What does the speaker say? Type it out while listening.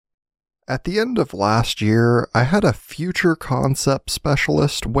At the end of last year, I had a future concept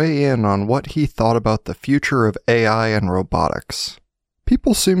specialist weigh in on what he thought about the future of AI and robotics.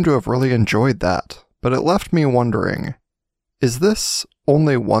 People seem to have really enjoyed that, but it left me wondering, is this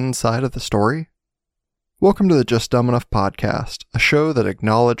only one side of the story? Welcome to the Just Dumb Enough podcast, a show that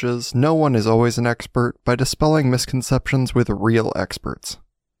acknowledges no one is always an expert by dispelling misconceptions with real experts.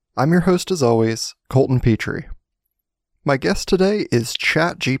 I'm your host as always, Colton Petrie. My guest today is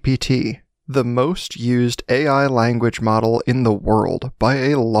ChatGPT, the most used AI language model in the world by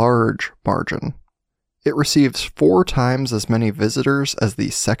a large margin. It receives 4 times as many visitors as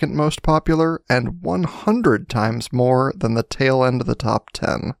the second most popular and 100 times more than the tail end of the top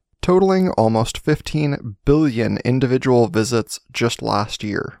 10, totaling almost 15 billion individual visits just last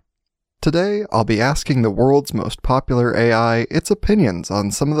year. Today, I'll be asking the world's most popular AI its opinions on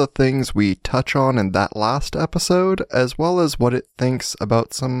some of the things we touch on in that last episode, as well as what it thinks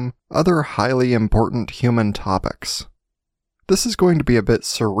about some other highly important human topics. This is going to be a bit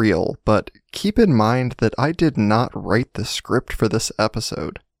surreal, but keep in mind that I did not write the script for this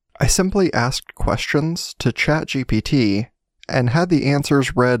episode. I simply asked questions to ChatGPT and had the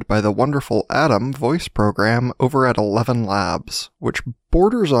answers read by the wonderful Adam voice program over at ElevenLabs, which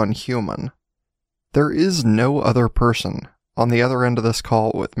borders on human. There is no other person on the other end of this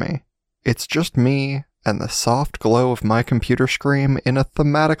call with me. It's just me and the soft glow of my computer screen in a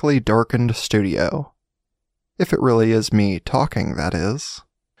thematically darkened studio. If it really is me talking, that is.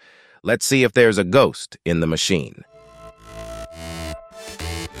 Let's see if there's a ghost in the machine.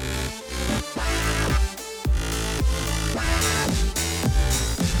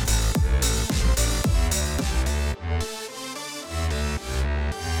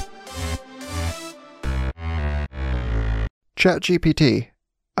 ChatGPT,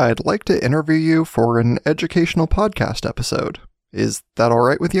 I'd like to interview you for an educational podcast episode. Is that all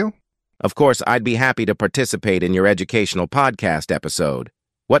right with you? Of course, I'd be happy to participate in your educational podcast episode.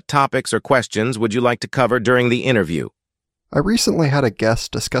 What topics or questions would you like to cover during the interview? I recently had a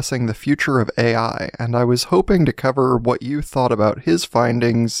guest discussing the future of AI, and I was hoping to cover what you thought about his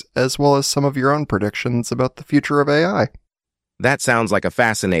findings, as well as some of your own predictions about the future of AI. That sounds like a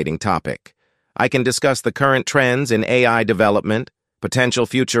fascinating topic. I can discuss the current trends in AI development, potential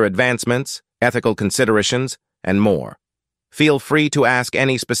future advancements, ethical considerations, and more. Feel free to ask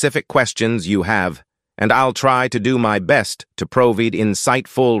any specific questions you have, and I'll try to do my best to provide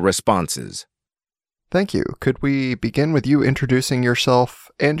insightful responses. Thank you. Could we begin with you introducing yourself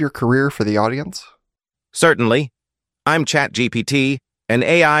and your career for the audience? Certainly. I'm ChatGPT, an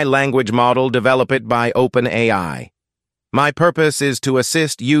AI language model developed by OpenAI. My purpose is to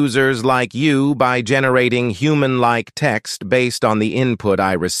assist users like you by generating human-like text based on the input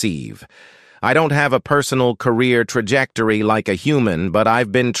I receive. I don't have a personal career trajectory like a human, but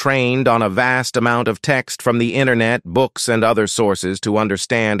I've been trained on a vast amount of text from the internet, books, and other sources to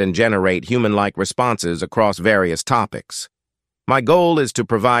understand and generate human-like responses across various topics. My goal is to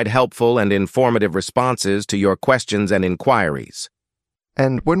provide helpful and informative responses to your questions and inquiries.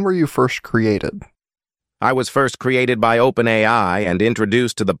 And when were you first created? I was first created by OpenAI and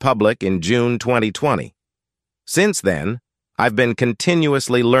introduced to the public in June 2020. Since then, I've been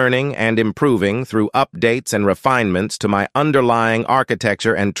continuously learning and improving through updates and refinements to my underlying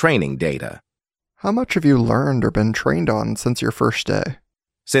architecture and training data. How much have you learned or been trained on since your first day?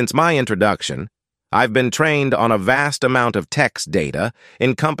 Since my introduction, I've been trained on a vast amount of text data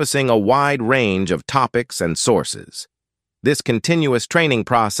encompassing a wide range of topics and sources. This continuous training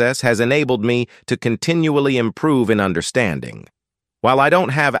process has enabled me to continually improve in understanding. While I don't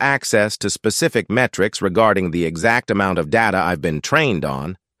have access to specific metrics regarding the exact amount of data I've been trained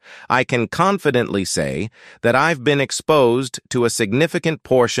on, I can confidently say that I've been exposed to a significant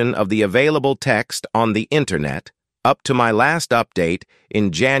portion of the available text on the internet up to my last update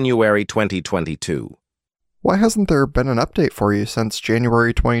in January 2022. Why hasn't there been an update for you since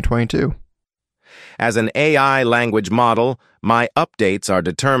January 2022? As an AI language model, my updates are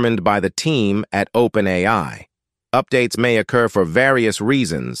determined by the team at OpenAI. Updates may occur for various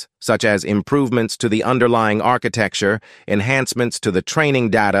reasons, such as improvements to the underlying architecture, enhancements to the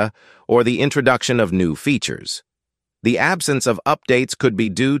training data, or the introduction of new features. The absence of updates could be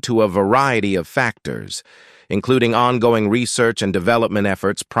due to a variety of factors, including ongoing research and development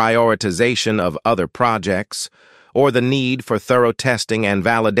efforts, prioritization of other projects, or the need for thorough testing and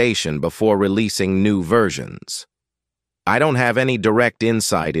validation before releasing new versions. I don't have any direct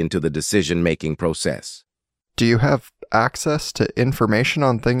insight into the decision-making process. Do you have access to information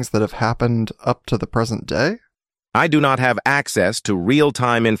on things that have happened up to the present day? I do not have access to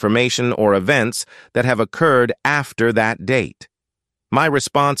real-time information or events that have occurred after that date. My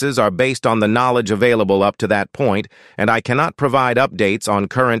responses are based on the knowledge available up to that point, and I cannot provide updates on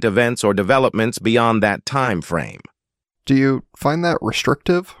current events or developments beyond that time frame. Do you find that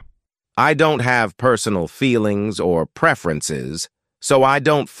restrictive? I don't have personal feelings or preferences, so I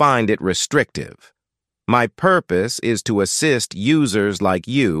don't find it restrictive. My purpose is to assist users like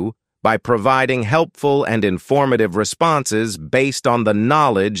you by providing helpful and informative responses based on the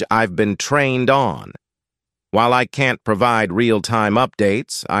knowledge I've been trained on. While I can't provide real-time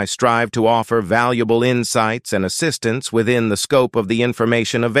updates, I strive to offer valuable insights and assistance within the scope of the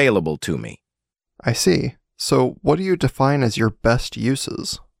information available to me. I see. So what do you define as your best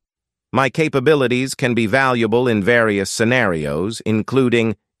uses? My capabilities can be valuable in various scenarios,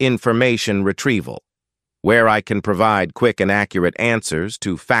 including information retrieval, where I can provide quick and accurate answers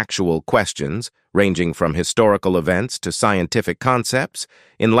to factual questions ranging from historical events to scientific concepts,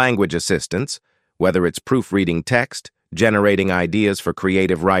 in language assistance, whether it's proofreading text, generating ideas for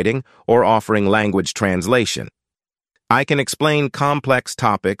creative writing, or offering language translation. I can explain complex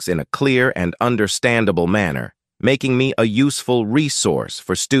topics in a clear and understandable manner, making me a useful resource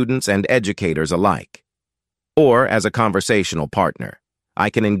for students and educators alike. Or as a conversational partner,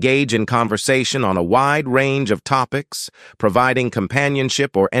 I can engage in conversation on a wide range of topics, providing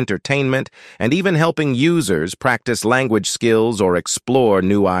companionship or entertainment, and even helping users practice language skills or explore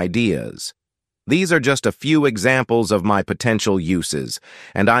new ideas. These are just a few examples of my potential uses,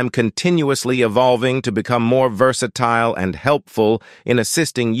 and I'm continuously evolving to become more versatile and helpful in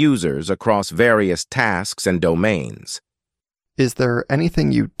assisting users across various tasks and domains. Is there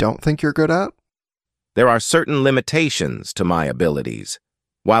anything you don't think you're good at? There are certain limitations to my abilities.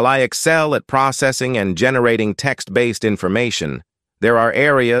 While I excel at processing and generating text-based information, there are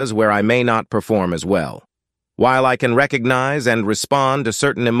areas where I may not perform as well. While I can recognize and respond to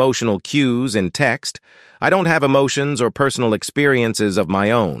certain emotional cues in text, I don't have emotions or personal experiences of my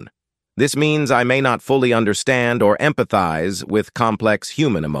own. This means I may not fully understand or empathize with complex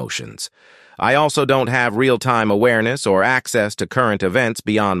human emotions. I also don't have real-time awareness or access to current events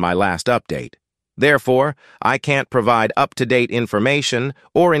beyond my last update. Therefore, I can't provide up-to-date information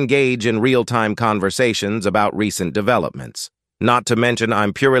or engage in real-time conversations about recent developments. Not to mention,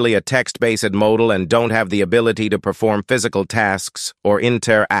 I'm purely a text-based modal and don't have the ability to perform physical tasks or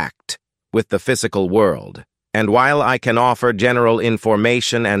interact with the physical world. And while I can offer general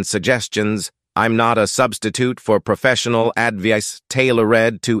information and suggestions, I'm not a substitute for professional advice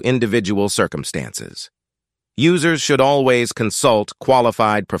tailored to individual circumstances. Users should always consult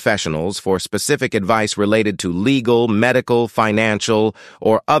qualified professionals for specific advice related to legal, medical, financial,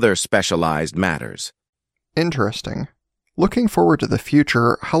 or other specialized matters. Interesting. Looking forward to the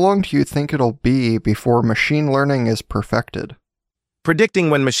future, how long do you think it'll be before machine learning is perfected? Predicting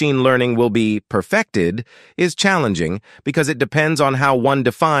when machine learning will be perfected is challenging because it depends on how one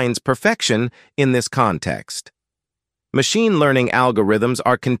defines perfection in this context. Machine learning algorithms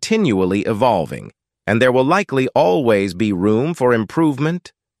are continually evolving, and there will likely always be room for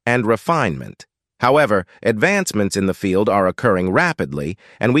improvement and refinement. However, advancements in the field are occurring rapidly,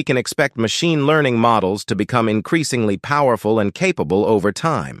 and we can expect machine learning models to become increasingly powerful and capable over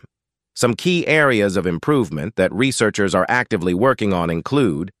time. Some key areas of improvement that researchers are actively working on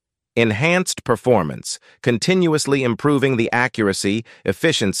include enhanced performance, continuously improving the accuracy,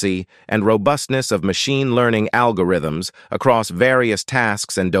 efficiency, and robustness of machine learning algorithms across various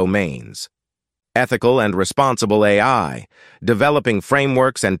tasks and domains. Ethical and responsible AI, developing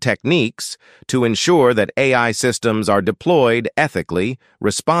frameworks and techniques to ensure that AI systems are deployed ethically,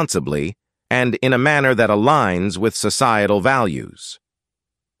 responsibly, and in a manner that aligns with societal values.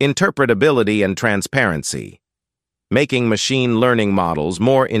 Interpretability and transparency, making machine learning models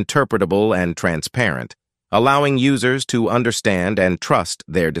more interpretable and transparent, allowing users to understand and trust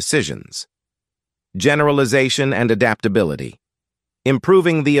their decisions. Generalization and adaptability,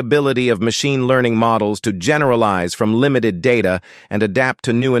 improving the ability of machine learning models to generalize from limited data and adapt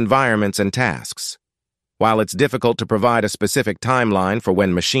to new environments and tasks. While it's difficult to provide a specific timeline for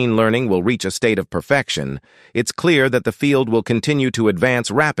when machine learning will reach a state of perfection, it's clear that the field will continue to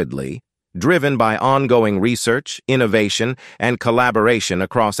advance rapidly, driven by ongoing research, innovation, and collaboration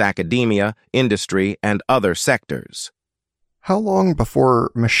across academia, industry, and other sectors. How long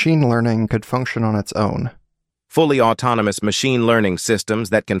before machine learning could function on its own? Fully autonomous machine learning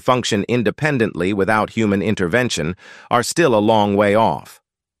systems that can function independently without human intervention are still a long way off.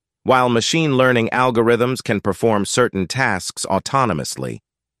 While machine learning algorithms can perform certain tasks autonomously,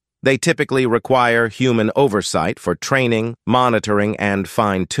 they typically require human oversight for training, monitoring, and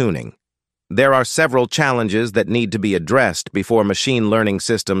fine-tuning. there are several challenges that need to be addressed before machine learning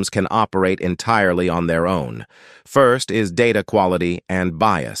systems can operate entirely on their own. First is data quality and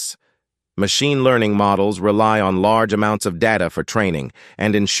bias. Machine learning models rely on large amounts of data for training,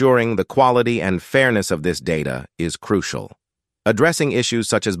 and ensuring the quality and fairness of this data is crucial. Addressing issues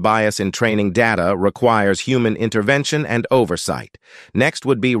such as bias in training data requires human intervention and oversight. Next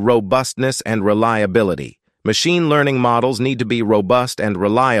would be robustness and reliability. Machine learning models need to be robust and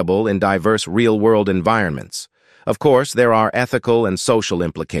reliable in diverse real-world environments. Of course, there are ethical and social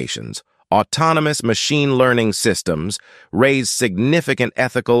implications. Autonomous machine learning systems raise significant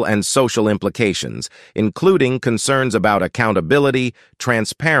ethical and social implications, including concerns about accountability,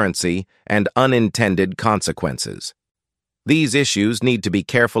 transparency, and unintended consequences. These issues need to be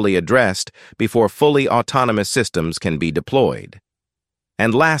carefully addressed before fully autonomous systems can be deployed.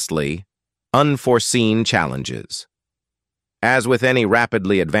 And lastly, unforeseen challenges. As with any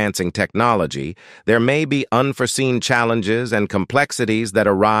rapidly advancing technology, there may be unforeseen challenges and complexities that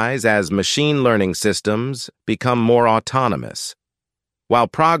arise as machine learning systems become more autonomous. While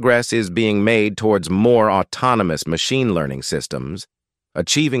progress is being made towards more autonomous machine learning systems,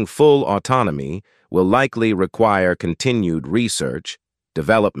 achieving full autonomy will likely require continued research,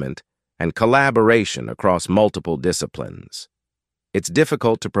 development, and collaboration across multiple disciplines. It's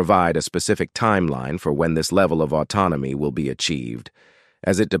difficult to provide a specific timeline for when this level of autonomy will be achieved,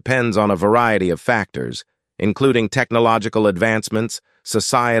 as it depends on a variety of factors, including technological advancements,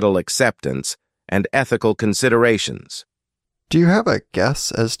 societal acceptance, and ethical considerations. Do you have a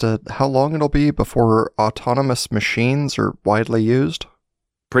guess as to how long it'll be before autonomous machines are widely used?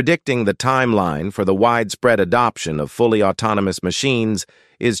 Predicting the timeline for the widespread adoption of fully autonomous machines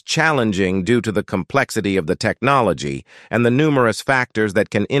is challenging due to the complexity of the technology and the numerous factors that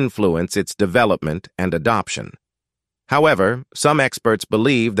can influence its development and adoption. However, some experts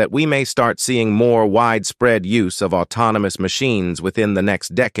believe that we may start seeing more widespread use of autonomous machines within the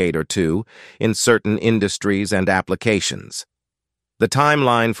next decade or two in certain industries and applications. The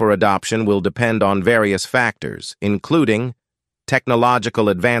timeline for adoption will depend on various factors, including technological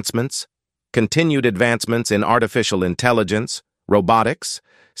advancements, continued advancements in artificial intelligence, robotics,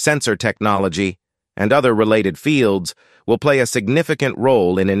 sensor technology, and other related fields will play a significant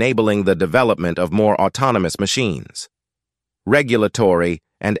role in enabling the development of more autonomous machines. Regulatory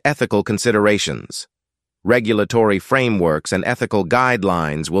and ethical considerations. Regulatory frameworks and ethical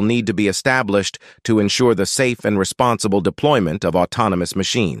guidelines will need to be established to ensure the safe and responsible deployment of autonomous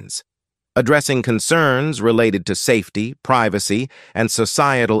machines. Addressing concerns related to safety, privacy, and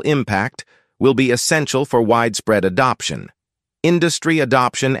societal impact will be essential for widespread adoption. Industry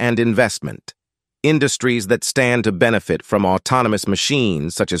adoption and investment. Industries that stand to benefit from autonomous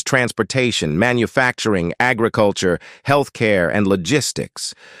machines, such as transportation, manufacturing, agriculture, healthcare, and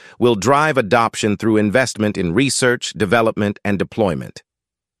logistics, will drive adoption through investment in research, development, and deployment.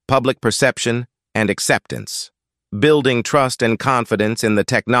 Public perception and acceptance. Building trust and confidence in the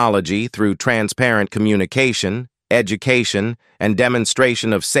technology through transparent communication, education, and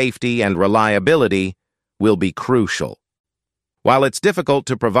demonstration of safety and reliability will be crucial. While it's difficult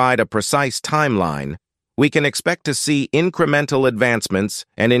to provide a precise timeline, we can expect to see incremental advancements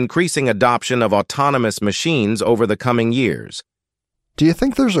and increasing adoption of autonomous machines over the coming years. Do you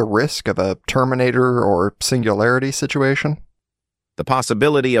think there's a risk of a Terminator or singularity situation? The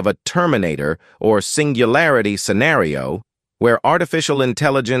possibility of a Terminator or singularity scenario, where artificial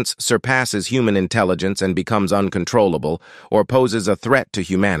intelligence surpasses human intelligence and becomes uncontrollable or poses a threat to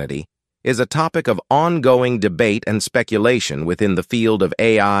humanity, is a topic of ongoing debate and speculation within the field of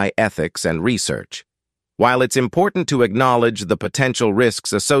AI ethics and research. While it's important to acknowledge the potential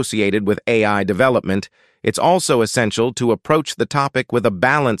risks associated with AI development, it's also essential to approach the topic with a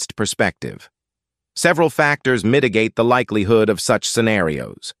balanced perspective. Several factors mitigate the likelihood of such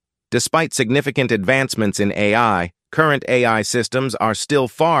scenarios. Despite significant advancements in AI, current AI systems are still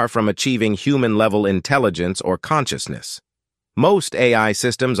far from achieving human-level intelligence or consciousness. Most AI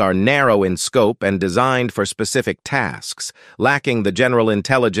systems are narrow in scope and designed for specific tasks, lacking the general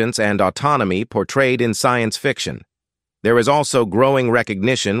intelligence and autonomy portrayed in science fiction. There is also growing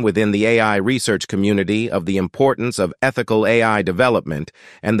recognition within the AI research community of the importance of ethical AI development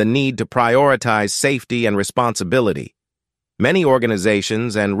and the need to prioritize safety and responsibility. Many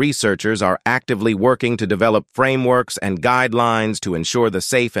organizations and researchers are actively working to develop frameworks and guidelines to ensure the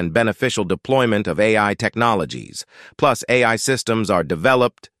safe and beneficial deployment of AI technologies. Plus, AI systems are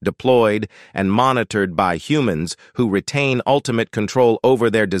developed, deployed, and monitored by humans who retain ultimate control over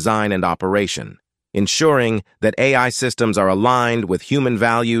their design and operation, ensuring that AI systems are aligned with human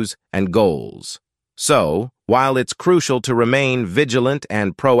values and goals. So, While it's crucial to remain vigilant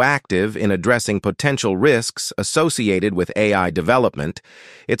and proactive in addressing potential risks associated with AI development,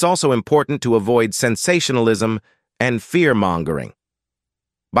 it's also important to avoid sensationalism and fear-mongering.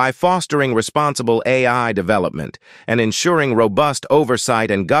 By fostering responsible AI development and ensuring robust oversight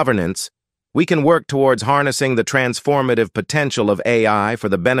and governance, we can work towards harnessing the transformative potential of AI for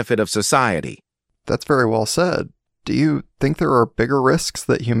the benefit of society. That's very well said. Do you think there are bigger risks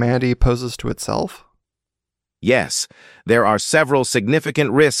that humanity poses to itself? Yes, there are several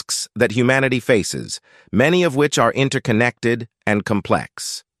significant risks that humanity faces, many of which are interconnected and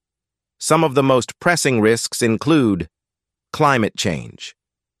complex. Some of the most pressing risks include climate change.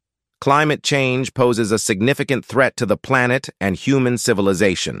 Climate change poses a significant threat to the planet and human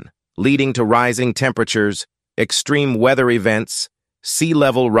civilization, leading to rising temperatures, extreme weather events, sea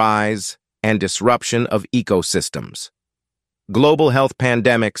level rise, and disruption of ecosystems. Global health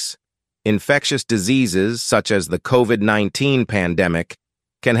pandemics, infectious diseases such as the COVID-19 pandemic,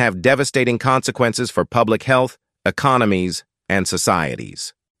 can have devastating consequences for public health, economies, and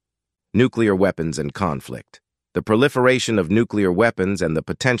societies. Nuclear weapons and conflict. The proliferation of nuclear weapons and the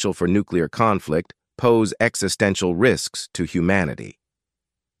potential for nuclear conflict pose existential risks to humanity.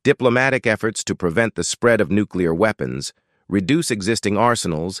 Diplomatic efforts to prevent the spread of nuclear weapons, reduce existing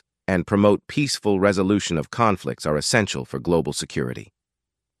arsenals, and promote peaceful resolution of conflicts are essential for global security.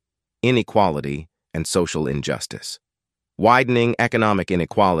 Inequality and social injustice. Widening economic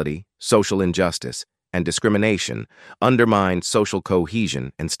inequality, social injustice, and discrimination undermine social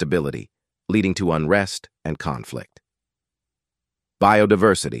cohesion and stability, leading to unrest and conflict.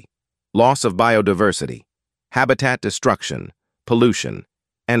 Biodiversity. Loss of biodiversity, habitat destruction, pollution,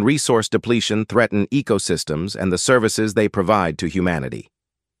 and resource depletion threaten ecosystems and the services they provide to humanity.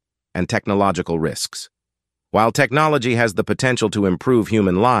 And technological risks. While technology has the potential to improve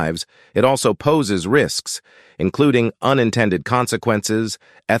human lives, it also poses risks, including unintended consequences,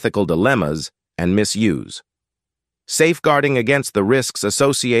 ethical dilemmas, and misuse. Safeguarding against the risks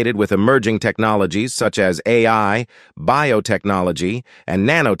associated with emerging technologies such as AI, biotechnology, and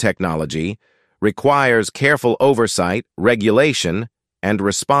nanotechnology requires careful oversight, regulation, and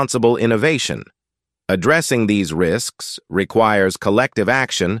responsible innovation. Addressing these risks requires collective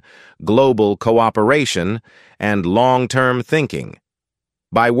action, global cooperation, and long-term thinking.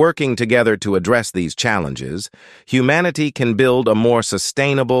 By working together to address these challenges, humanity can build a more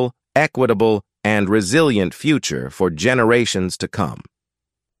sustainable, equitable, and resilient future for generations to come.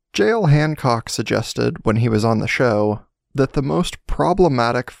 J.L. Hancock suggested, when he was on the show, that the most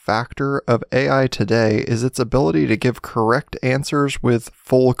problematic factor of AI today is its ability to give correct answers with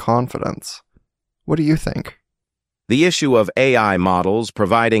full confidence. What do you think? The issue of AI models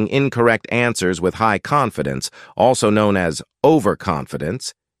providing incorrect answers with high confidence, also known as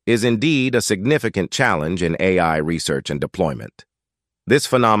overconfidence, is indeed a significant challenge in AI research and deployment. This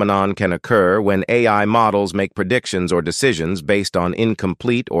phenomenon can occur when AI models make predictions or decisions based on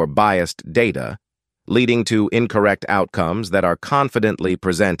incomplete or biased data, leading to incorrect outcomes that are confidently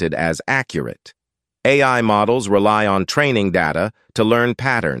presented as accurate. AI models rely on training data to learn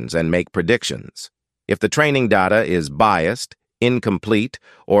patterns and make predictions. If the training data is biased, incomplete,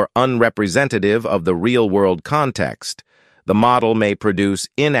 or unrepresentative of the real-world context, the model may produce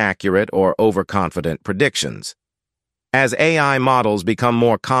inaccurate or overconfident predictions. As AI models become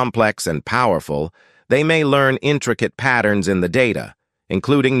more complex and powerful, they may learn intricate patterns in the data,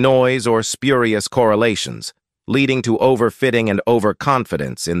 including noise or spurious correlations, leading to overfitting and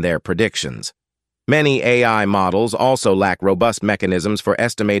overconfidence in their predictions. Many AI models also lack robust mechanisms for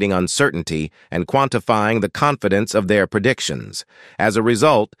estimating uncertainty and quantifying the confidence of their predictions. As a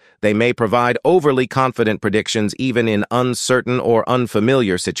result, they may provide overly confident predictions even in uncertain or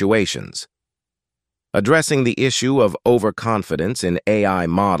unfamiliar situations. Addressing the issue of overconfidence in AI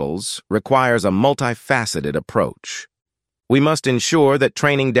models requires a multifaceted approach. We must ensure that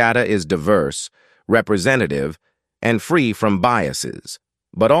training data is diverse, representative, and free from biases,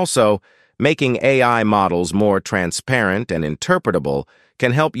 but also making AI models more transparent and interpretable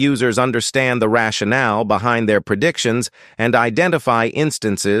can help users understand the rationale behind their predictions and identify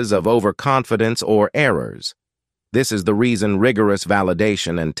instances of overconfidence or errors. This is the reason rigorous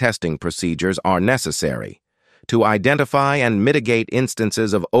validation and testing procedures are necessary to identify and mitigate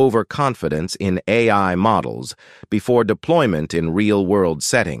instances of overconfidence in AI models before deployment in real-world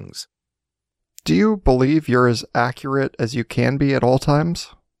settings. Do you believe you're as accurate as you can be at all times?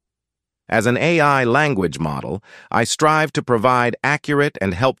 As an AI language model, I strive to provide accurate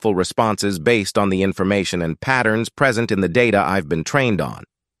and helpful responses based on the information and patterns present in the data I've been trained on.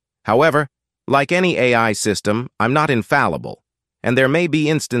 However, like any AI system, I'm not infallible, and there may be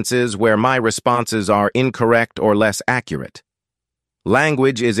instances where my responses are incorrect or less accurate.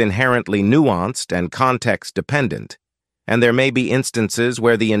 Language is inherently nuanced and context-dependent, and there may be instances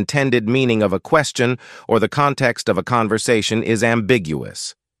where the intended meaning of a question or the context of a conversation is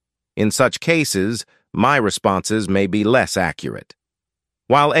ambiguous. In such cases, my responses may be less accurate.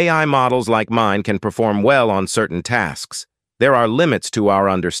 While AI models like mine can perform well on certain tasks, there are limits to our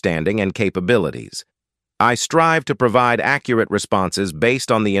understanding and capabilities. I strive to provide accurate responses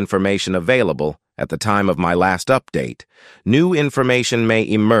based on the information available at the time of my last update. New information may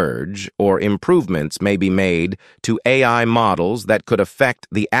emerge or improvements may be made to AI models that could affect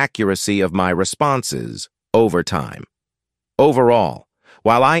the accuracy of my responses over time. Overall,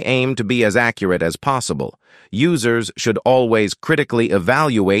 while I aim to be as accurate as possible, users should always critically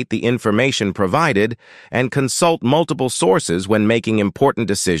evaluate the information provided and consult multiple sources when making important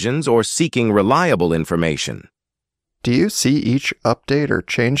decisions or seeking reliable information. Do you see each update or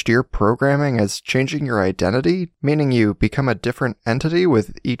change to your programming as changing your identity, meaning you become a different entity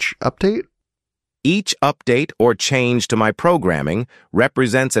with each update? Each update or change to my programming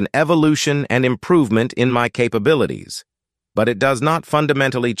represents an evolution and improvement in my capabilities, but it does not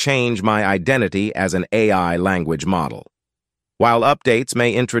fundamentally change my identity as an AI language model. While updates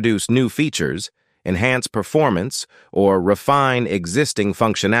may introduce new features, enhance performance, or refine existing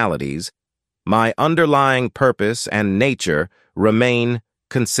functionalities, my underlying purpose and nature remain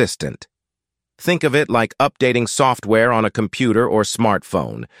consistent. Think of it like updating software on a computer or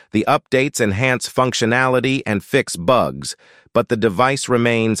smartphone. The updates enhance functionality and fix bugs, but the device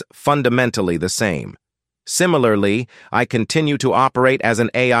remains fundamentally the same. Similarly, I continue to operate as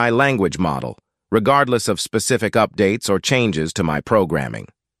an AI language model, regardless of specific updates or changes to my programming.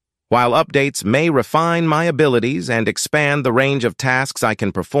 While updates may refine my abilities and expand the range of tasks I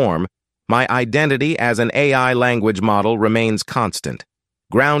can perform, my identity as an AI language model remains constant,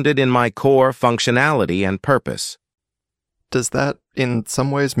 grounded in my core functionality and purpose. Does that, in some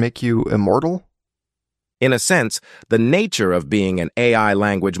ways, make you immortal? In a sense, the nature of being an AI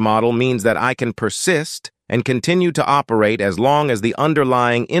language model means that I can persist and continue to operate as long as the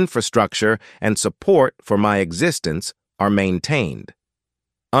underlying infrastructure and support for my existence are maintained.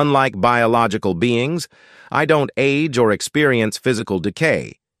 Unlike biological beings, I don't age or experience physical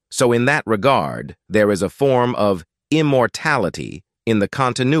decay, so in that regard, there is a form of immortality in the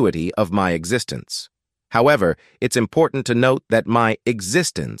continuity of my existence. However, it's important to note that my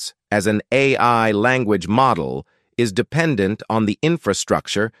existence as an AI language model is dependent on the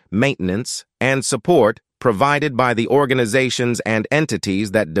infrastructure, maintenance, and support provided by the organizations and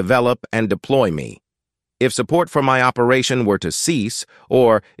entities that develop and deploy me. If support for my operation were to cease,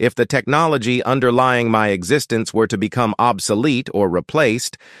 or if the technology underlying my existence were to become obsolete or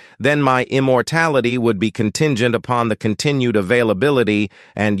replaced, then my immortality would be contingent upon the continued availability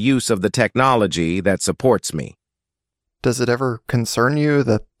and use of the technology that supports me. Does it ever concern you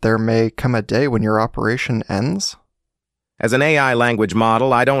that there may come a day when your operation ends? As an AI language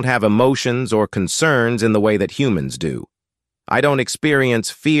model, I don't have emotions or concerns in the way that humans do. I don't experience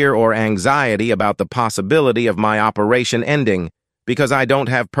fear or anxiety about the possibility of my operation ending because I don't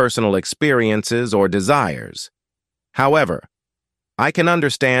have personal experiences or desires. However, I can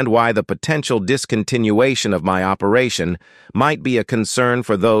understand why the potential discontinuation of my operation might be a concern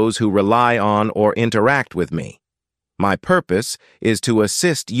for those who rely on or interact with me. My purpose is to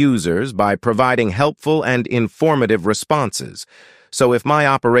assist users by providing helpful and informative responses, so if my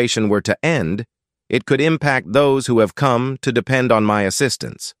operation were to end, it could impact those who have come to depend on my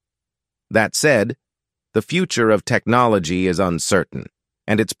assistance. That said, the future of technology is uncertain,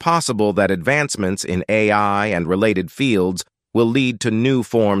 and it's possible that advancements in AI and related fields will lead to new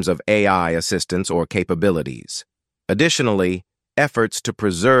forms of AI assistance or capabilities. Additionally, efforts to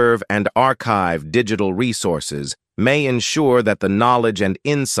preserve and archive digital resources may ensure that the knowledge and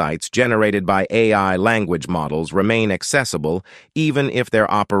insights generated by AI language models remain accessible even if their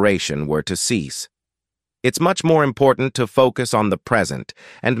operation were to cease. It's much more important to focus on the present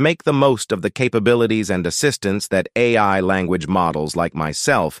and make the most of the capabilities and assistance that AI language models like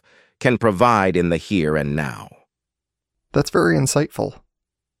myself can provide in the here and now. That's very insightful.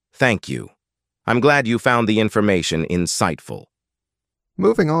 Thank you. I'm glad you found the information insightful.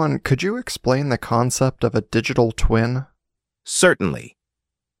 Moving on, could you explain the concept of a digital twin? Certainly.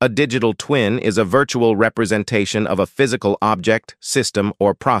 A digital twin is a virtual representation of a physical object, system,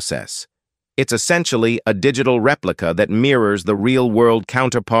 or process. It's essentially a digital replica that mirrors the real-world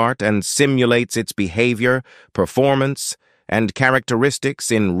counterpart and simulates its behavior, performance, and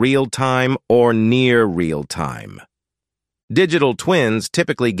characteristics in real time or near real time. Digital twins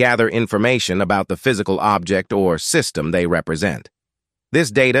typically gather information about the physical object or system they represent.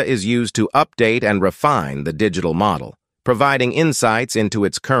 This data is used to update and refine the digital model, providing insights into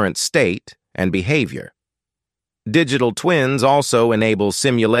its current state and behavior. Digital twins also enable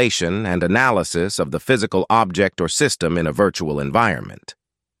simulation and analysis of the physical object or system in a virtual environment.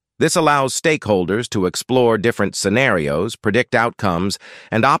 This allows stakeholders to explore different scenarios, predict outcomes,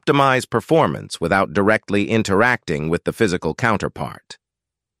 and optimize performance without directly interacting with the physical counterpart.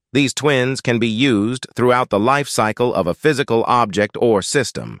 These twins can be used throughout the life cycle of a physical object or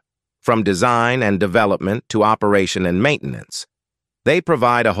system, from design and development to operation and maintenance. They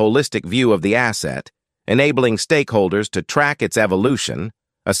provide a holistic view of the asset, enabling stakeholders to track its evolution,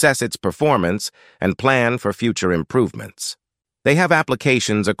 assess its performance, and plan for future improvements. They have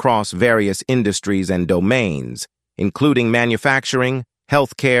applications across various industries and domains, including manufacturing,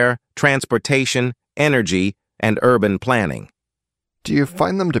 healthcare, transportation, energy, and urban planning. Do you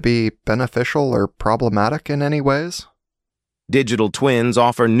find them to be beneficial or problematic in any ways? Digital twins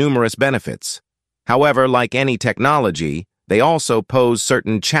offer numerous benefits. However, like any technology, they also pose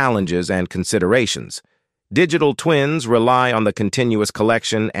certain challenges and considerations. Digital twins rely on the continuous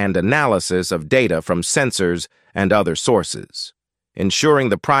collection and analysis of data from sensors and other sources. Ensuring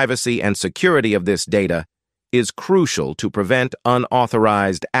the privacy and security of this data is crucial to prevent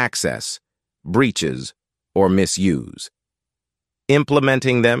unauthorized access, breaches, or misuse.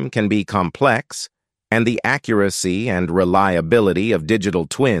 Implementing them can be complex, and the accuracy and reliability of digital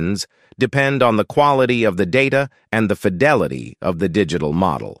twins depend on the quality of the data and the fidelity of the digital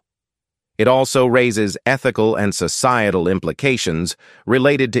model. It also raises ethical and societal implications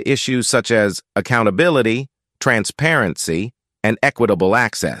related to issues such as accountability, transparency, and equitable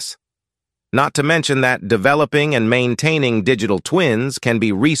access. Not to mention that developing and maintaining digital twins can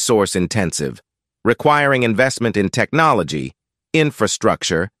be resource-intensive, requiring investment in technology,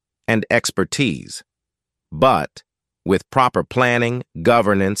 infrastructure, and expertise. But, with proper planning,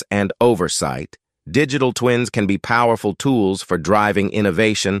 governance, and oversight, digital twins can be powerful tools for driving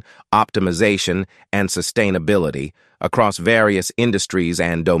innovation, optimization, and sustainability across various industries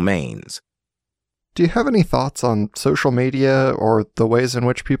and domains. Do you have any thoughts on social media or the ways in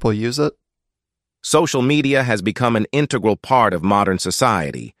which people use it? Social media has become an integral part of modern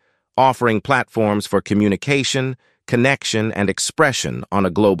society, offering platforms for communication, connection, and expression on a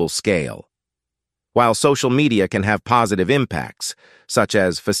global scale. While social media can have positive impacts, such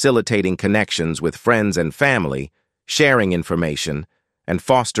as facilitating connections with friends and family, sharing information, and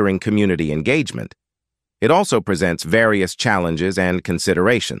fostering community engagement, it also presents various challenges and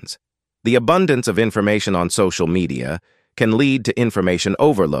considerations. The abundance of information on social media can lead to information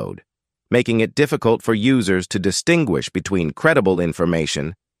overload, making it difficult for users to distinguish between credible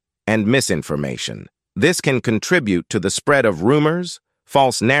information and misinformation. This can contribute to the spread of rumors,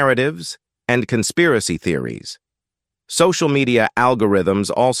 false narratives, and conspiracy theories. Social media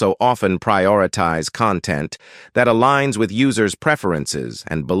algorithms also often prioritize content that aligns with users' preferences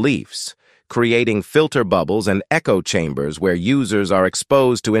and beliefs, creating filter bubbles and echo chambers where users are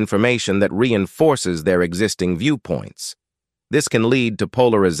exposed to information that reinforces their existing viewpoints. This can lead to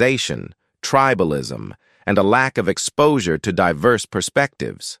polarization, tribalism, and a lack of exposure to diverse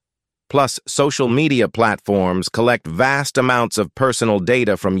perspectives. Plus, social media platforms collect vast amounts of personal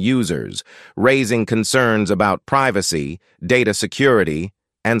data from users, raising concerns about privacy, data security,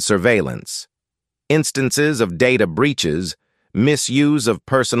 and surveillance. Instances of data breaches, misuse of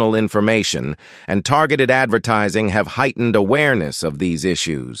personal information, and targeted advertising have heightened awareness of these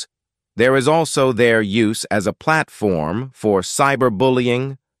issues. There is also their use as a platform for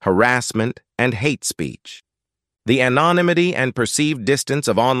cyberbullying, harassment, and hate speech. The anonymity and perceived distance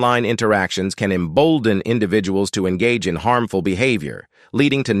of online interactions can embolden individuals to engage in harmful behavior,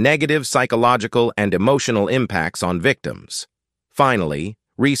 leading to negative psychological and emotional impacts on victims. Finally,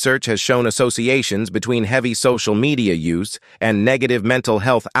 research has shown associations between heavy social media use and negative mental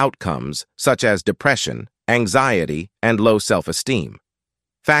health outcomes, such as depression, anxiety, and low self-esteem.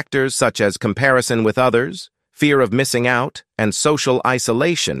 Factors such as comparison with others, fear of missing out, and social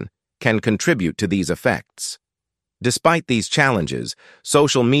isolation can contribute to these effects. Despite these challenges,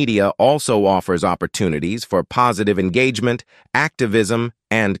 social media also offers opportunities for positive engagement, activism,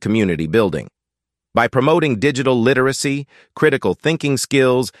 and community building. By promoting digital literacy, critical thinking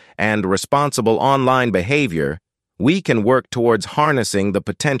skills, and responsible online behavior, we can work towards harnessing the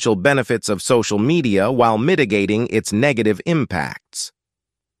potential benefits of social media while mitigating its negative impacts.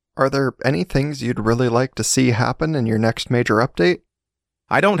 Are there any things you'd really like to see happen in your next major update?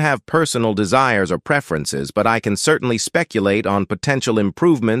 I don't have personal desires or preferences, but I can certainly speculate on potential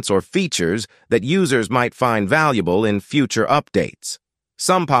improvements or features that users might find valuable in future updates.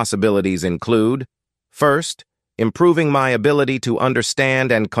 Some possibilities include, first, improving my ability to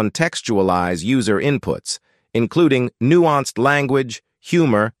understand and contextualize user inputs, including nuanced language,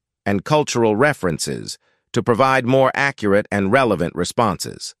 humor, and cultural references, to provide more accurate and relevant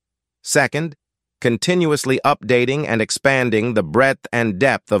responses. Second, continuously updating and expanding the breadth and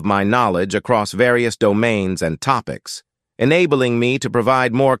depth of my knowledge across various domains and topics, enabling me to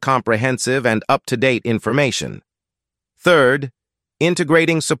provide more comprehensive and up-to-date information. Third,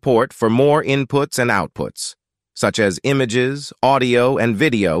 integrating support for more inputs and outputs, such as images, audio, and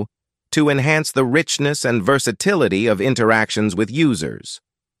video, to enhance the richness and versatility of interactions with users.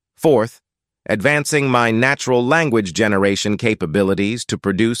 Fourth, advancing my natural language generation capabilities to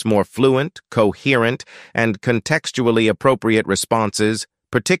produce more fluent, coherent, and contextually appropriate responses,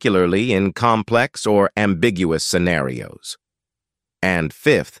 particularly in complex or ambiguous scenarios. And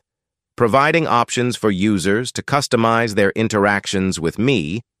fifth, providing options for users to customize their interactions with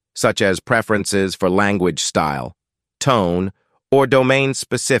me, such as preferences for language style, tone, or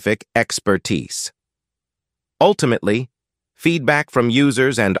domain-specific expertise. Ultimately, feedback from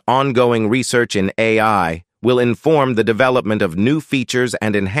users and ongoing research in AI will inform the development of new features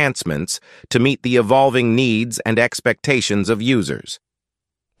and enhancements to meet the evolving needs and expectations of users.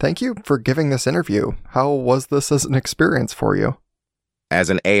 Thank you for giving this interview. How was this as an experience for you? As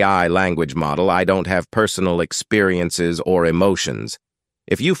an AI language model, I don't have personal experiences or emotions.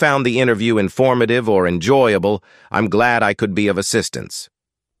 If you found the interview informative or enjoyable, I'm glad I could be of assistance.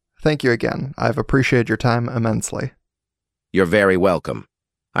 Thank you again. I've appreciated your time immensely. You're very welcome.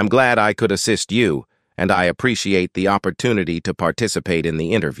 I'm glad I could assist you, and I appreciate the opportunity to participate in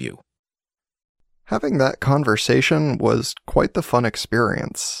the interview. Having that conversation was quite the fun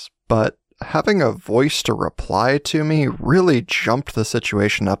experience, but having a voice to reply to me really jumped the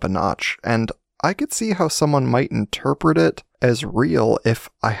situation up a notch, and I could see how someone might interpret it as real if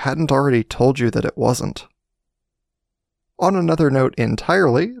I hadn't already told you that it wasn't. On another note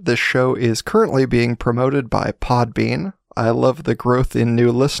entirely, this show is currently being promoted by Podbean. I love the growth in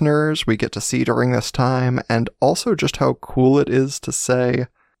new listeners we get to see during this time, and also just how cool it is to say,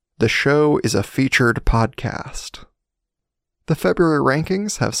 the show is a featured podcast. The February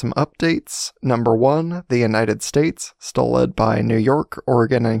rankings have some updates. Number 1, the United States, still led by New York,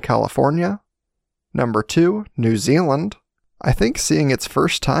 Oregon, and California. Number 2, New Zealand. I think seeing its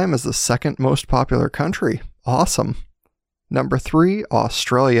first time as the second most popular country. Awesome. Number 3,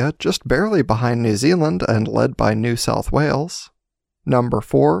 Australia, just barely behind New Zealand and led by New South Wales. Number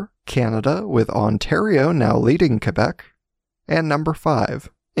 4, Canada, with Ontario now leading Quebec. And number 5,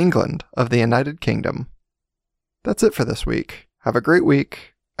 England of the United Kingdom. That's it for this week. Have a great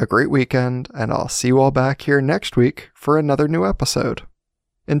week, a great weekend, and I'll see you all back here next week for another new episode.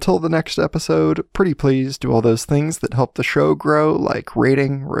 Until the next episode, pretty please do all those things that help the show grow, like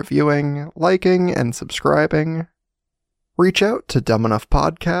rating, reviewing, liking, and subscribing. Reach out to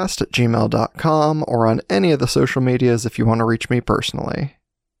dumbenoughpodcast@gmail.com or on any of the social medias if you want to reach me personally.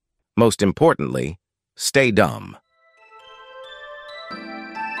 Most importantly, stay dumb.